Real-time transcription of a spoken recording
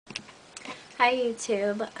Hi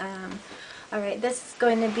YouTube. Alright, this is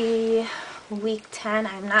going to be week 10.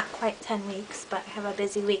 I'm not quite 10 weeks, but I have a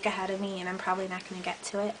busy week ahead of me and I'm probably not going to get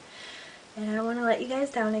to it. And I don't want to let you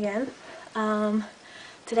guys down again.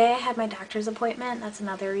 Today I had my doctor's appointment. That's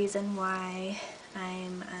another reason why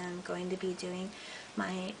I'm going to be doing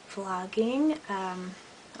my vlogging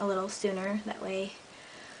a little sooner. That way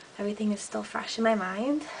everything is still fresh in my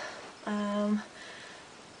mind.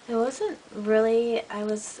 It wasn't really, I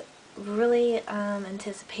was really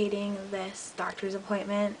anticipating this doctor's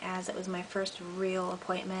appointment as it was my first real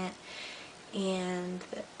appointment, and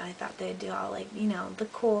I thought they'd do all, like, you know, the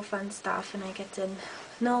cool fun stuff and I get to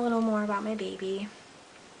know a little more about my baby.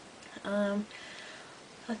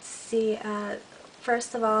 Let's see,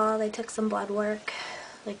 first of all they took some blood work,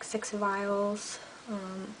 like 6 vials.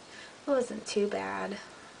 It wasn't too bad.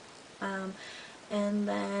 And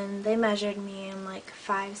then they measured me. I'm like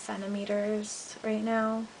 5 centimeters right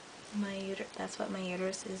now. That's what my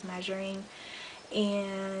uterus is measuring.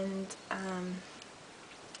 And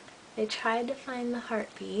they tried to find the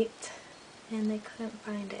heartbeat and they couldn't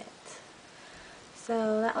find it.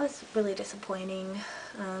 So that was really disappointing.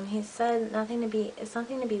 He said it's nothing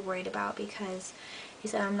to be worried about, because he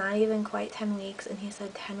said I'm not even quite 10 weeks, and he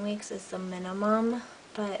said 10 weeks is the minimum.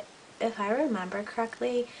 But if I remember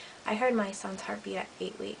correctly, I heard my son's heartbeat at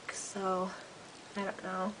 8 weeks, so I don't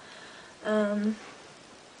know.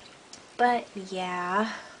 But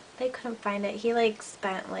yeah, they couldn't find it. He like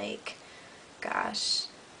spent like, gosh,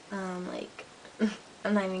 like,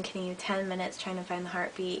 I'm not even kidding you, 10 minutes trying to find the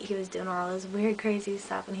heartbeat. He was doing all this weird crazy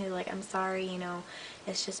stuff and he was like, I'm sorry, you know,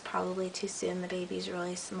 it's just probably too soon. The baby's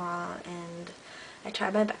really small, and I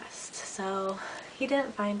tried my best. So he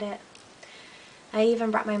didn't find it. I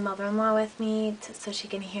even brought my mother-in-law with me so she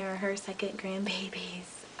can hear her second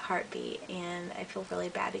grandbaby's heartbeat, and I feel really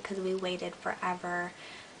bad because we waited forever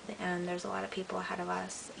and there's a lot of people ahead of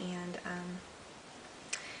us, and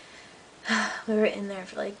we were in there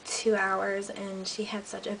for like 2 hours, and she had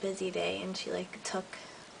such a busy day, and she like took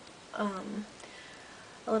a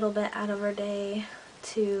little bit out of her day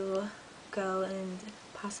to go and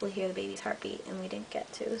possibly hear the baby's heartbeat, and we didn't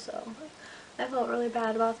get to, so I felt really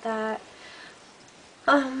bad about that.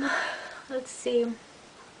 Let's see.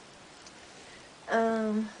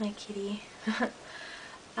 My kitty.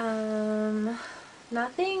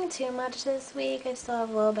 Nothing too much this week. I still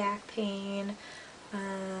have low back pain.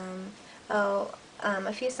 A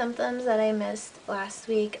few symptoms that I missed last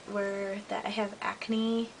week were that I have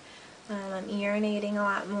acne. I'm urinating a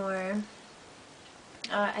lot more.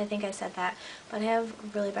 I think I said that, but I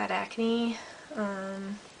have really bad acne.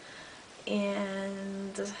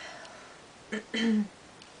 And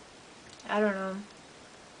I don't know.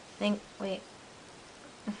 Wait.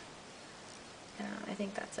 I don't know. I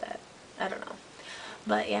think that's it. I don't know.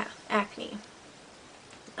 But yeah, acne.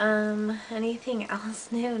 Anything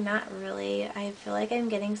else new? Not really. I feel like I'm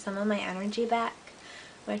getting some of my energy back,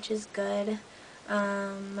 which is good.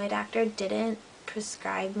 My doctor didn't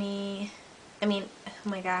prescribe me, oh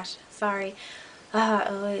my gosh, sorry. I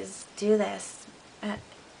always do this. I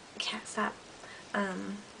can't stop.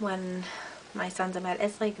 When my son's in bed.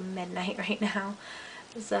 It's like midnight right now.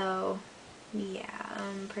 So yeah,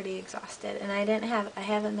 I'm pretty exhausted, and I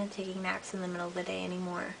haven't been taking naps in the middle of the day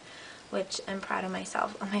anymore, which I'm proud of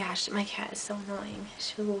myself. Oh my gosh, my cat is so annoying.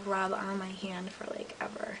 She will rub on my hand for like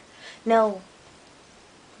ever. No.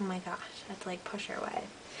 Oh my gosh, I have to like push her away.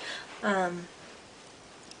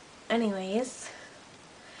 Anyways,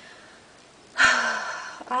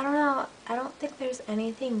 I don't know. I don't think there's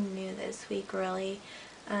anything new this week really.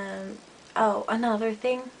 Oh, another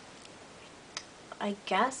thing. I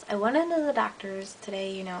guess I went into the doctor's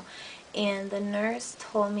today, you know, and the nurse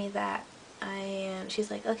told me that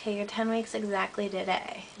she's like, okay, you're 10 weeks exactly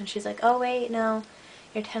today. And she's like, oh wait, no,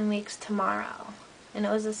 you're 10 weeks tomorrow. And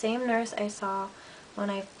it was the same nurse I saw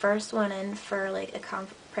when I first went in for like a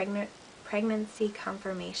pregnancy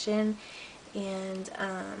confirmation. And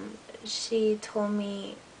she told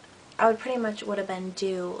me I would have been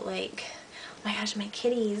due, like, oh my gosh, my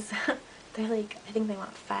kitties, they're like, I think they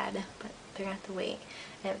want fed, but they're gonna have to wait.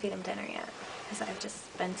 I didn't feed them dinner yet because I've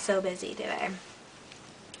just been so busy today.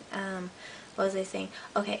 What was I saying?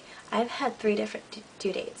 Okay, I've had 3 different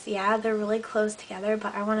due dates. Yeah, they're really close together,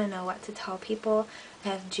 but I want to know what to tell people. I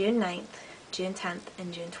have June 9th, June 10th,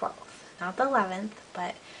 and June 12th. Not the 11th,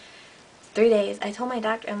 but 3 days. I told my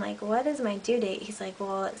doctor, I'm like, what is my due date? He's like,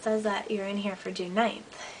 well, it says that you're in here for June 9th.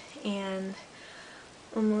 And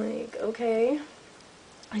I'm like, okay.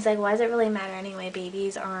 He's like, why does it really matter anyway?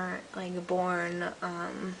 Babies aren't like born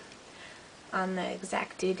on the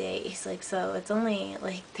exact due date. He's like, so it's only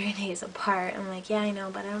like 3 days apart. I'm like, yeah, I know,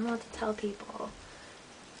 but I don't know what to tell people.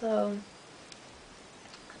 So,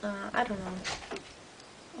 I don't know.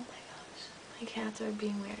 Oh my gosh, my cats are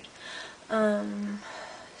being weird.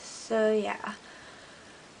 So yeah.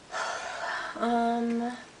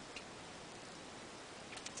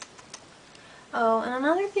 Oh, and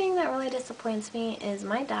another thing that really disappoints me is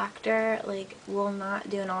my doctor, like, will not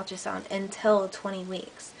do an ultrasound until 20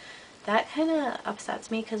 weeks. That kind of upsets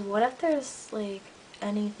me, because what if there's, like,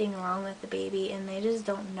 anything wrong with the baby and they just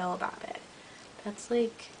don't know about it? That's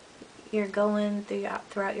like, you're going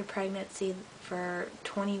throughout your pregnancy for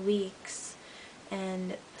 20 weeks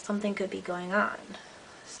and something could be going on.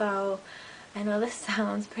 So, I know this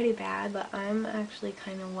sounds pretty bad, but I'm actually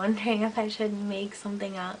kind of wondering if I should make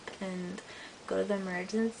something up and go to the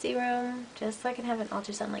emergency room just so I can have an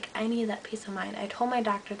ultrasound. Like, I need that peace of mind. I told my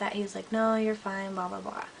doctor that. He was like, no, you're fine, blah, blah,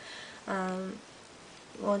 blah.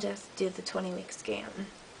 We'll just do the 20-week scan.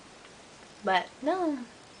 But, no.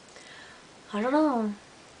 I don't know.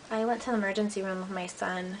 I went to the emergency room with my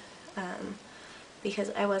son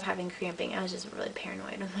because I was having cramping. I was just really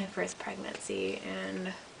paranoid with my first pregnancy,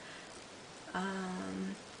 and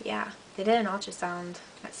yeah, they did an ultrasound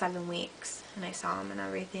at 7 weeks, and I saw him and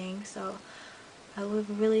everything, so I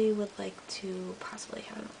really would like to possibly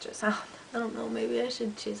have an ultrasound. I don't know, maybe I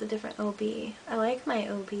should choose a different OB. I like my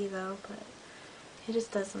OB though, but he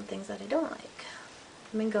just does some things that I don't like.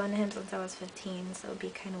 I've been going to him since I was 15, so it'd be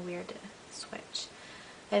kind of weird to switch.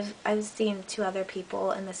 I've seen 2 other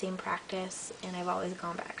people in the same practice, and I've always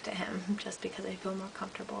gone back to him just because I feel more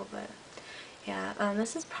comfortable. But yeah,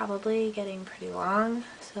 this is probably getting pretty long,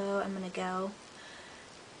 so I'm gonna go,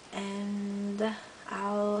 and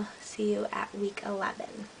I'll see you at week 11.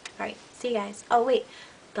 Alright, see you guys. Oh wait,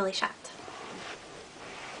 belly shot.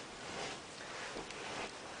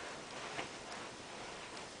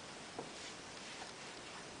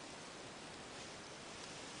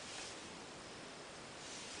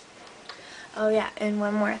 Oh yeah, and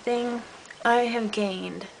one more thing. I have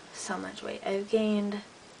gained so much weight. I've gained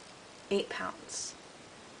 8 pounds.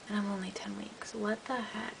 And I'm only 10 weeks. What the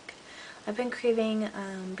heck? I've been craving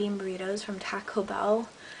bean burritos from Taco Bell,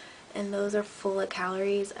 and those are full of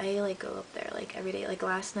calories. I like go up there like every day. Like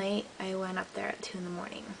last night, I went up there at 2 in the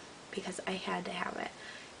morning because I had to have it.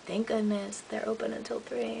 Thank goodness they're open until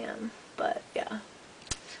 3 a.m. But yeah,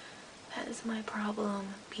 that is my problem.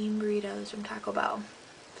 Bean burritos from Taco Bell.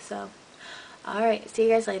 So, alright, see you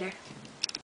guys later.